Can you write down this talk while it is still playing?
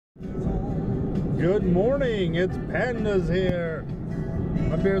Good morning, it's Pandas here.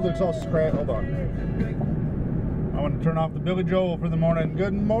 My beard looks all scratched. Hold on. I want to turn off the Billy Joel for the morning.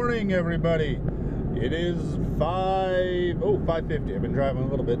 Good morning, everybody. It is 5:50. I've been driving a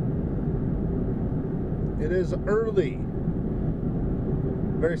little bit. It is early.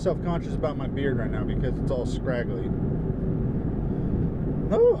 Very self-conscious about my beard right now because it's all scraggly.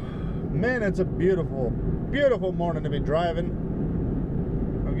 Oh, man, it's a beautiful, beautiful morning to be driving.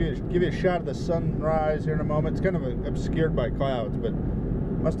 I'll give you a shot of the sunrise here in a moment. It's kind of obscured by clouds, but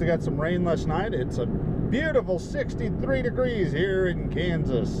must have got some rain last night. It's a beautiful 63 degrees here in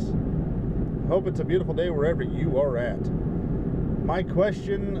Kansas. Hope it's a beautiful day wherever you are at. My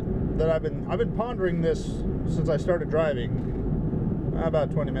question that I've been pondering this since I started driving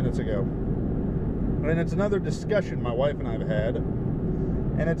about 20 minutes ago. And it's another discussion my wife and I have had.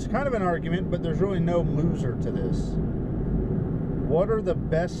 And it's kind of an argument, but there's really no loser to this. What are the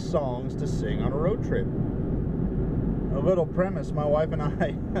best songs to sing on a road trip? A little premise, my wife and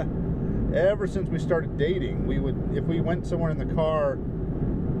I, ever since we started dating, if we went somewhere in the car,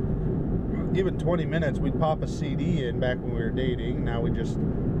 even 20 minutes, we'd pop a CD in back when we were dating. Now we just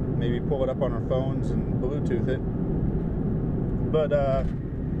maybe pull it up on our phones and Bluetooth it. But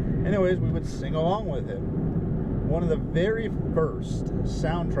anyways, we would sing along with it. One of the very first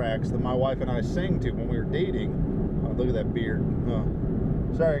soundtracks that my wife and I sang to when we were dating. Oh, look at that beard. Oh.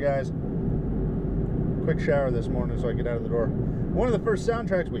 Sorry, guys. Quick shower this morning so I get out of the door. One of the first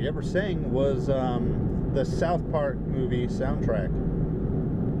soundtracks we ever sang was the South Park movie soundtrack.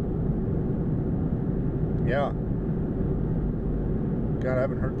 Yeah. God, I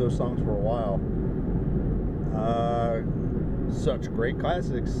haven't heard those songs for a while. Such great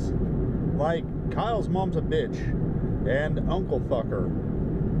classics. Like Kyle's Mom's a Bitch and Uncle Fucker.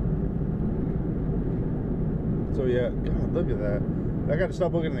 So yeah, God, look at that. I got to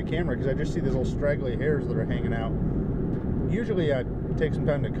stop looking at the camera because I just see these little straggly hairs that are hanging out. Usually I take some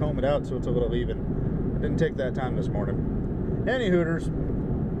time to comb it out so it's a little even. I didn't take that time this morning. Any hooters,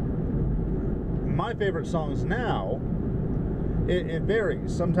 my favorite songs now, it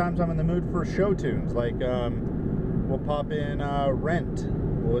varies. Sometimes I'm in the mood for show tunes, like we'll pop in Rent.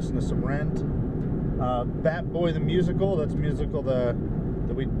 We'll listen to some Rent. Bat Boy the Musical, that's a musical that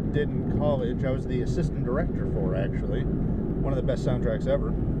we did in college. I was the assistant director for, actually. One of the best soundtracks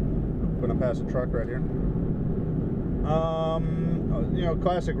ever. Gonna pass a truck right here. You know,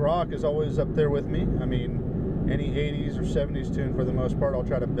 classic rock is always up there with me. I mean, any 80s or 70s tune for the most part, I'll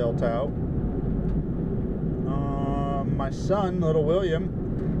try to belt out. My son, little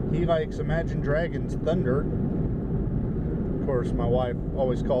William, he likes Imagine Dragons' Thunder. Of course, my wife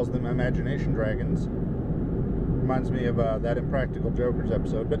always calls them Imagination Dragons. Reminds me of that Impractical Jokers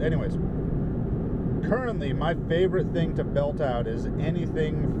episode. But anyways, currently my favorite thing to belt out is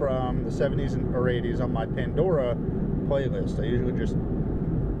anything from the 70s or 80s on my Pandora playlist. I usually just,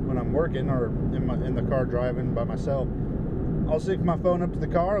 when I'm working or in the car driving by myself, I'll sync my phone up to the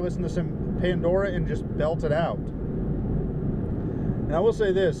car, listen to some Pandora, and just belt it out. And I will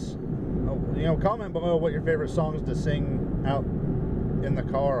say this, you know, comment below what your favorite songs to sing out in the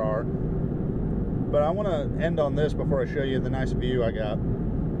car are. But I want to end on this before I show you the nice view I got.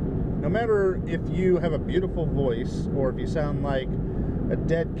 No matter if you have a beautiful voice or if you sound like a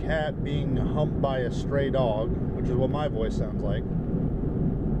dead cat being humped by a stray dog, which is what my voice sounds like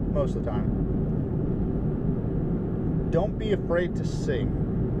most of the time, don't be afraid to sing.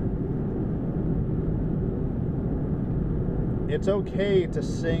 It's okay to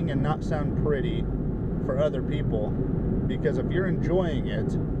sing and not sound pretty for other people, because if you're enjoying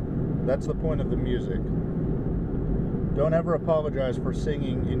it, that's the point of the music. Don't ever apologize for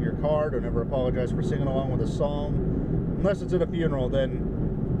singing in your car. Don't ever apologize for singing along with a song. Unless it's at a funeral,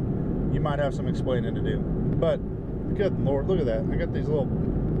 then you might have some explaining to do. But, good Lord, look at that. I got these little...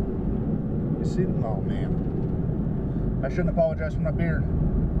 You see? Oh, man. I shouldn't apologize for my beard.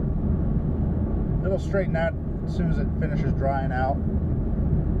 It'll straighten out as soon as it finishes drying out.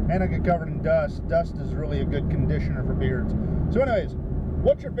 And I get covered in dust. Dust is really a good conditioner for beards. So anyways,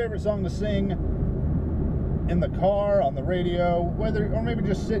 what's your favorite song to sing in the car, on the radio, or maybe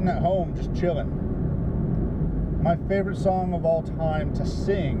just sitting at home, just chilling? My favorite song of all time to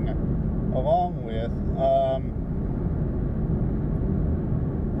sing along with,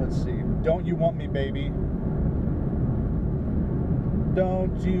 let's see, Don't You Want Me Baby.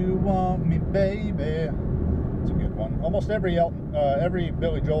 Don't you want me baby? It's a good one. Almost every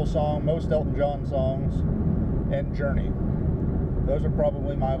Billy Joel song, most Elton John songs, and Journey. Those are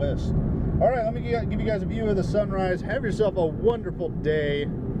probably my list. All right, let me give you guys a view of the sunrise. Have yourself a wonderful day.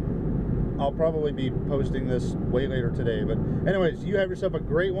 I'll probably be posting this way later today. But anyways, you have yourself a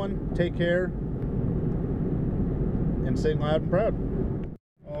great one. Take care. And sing loud and proud.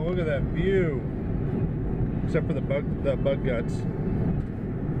 Oh, look at that view. Except for the bug guts.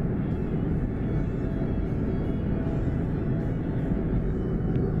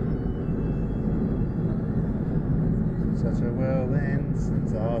 Such a whirlwind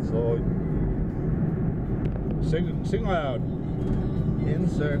since I saw you. Sing loud. In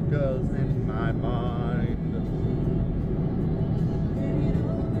circles in my mind.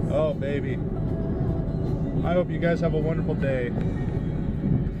 Oh, baby. I hope you guys have a wonderful day.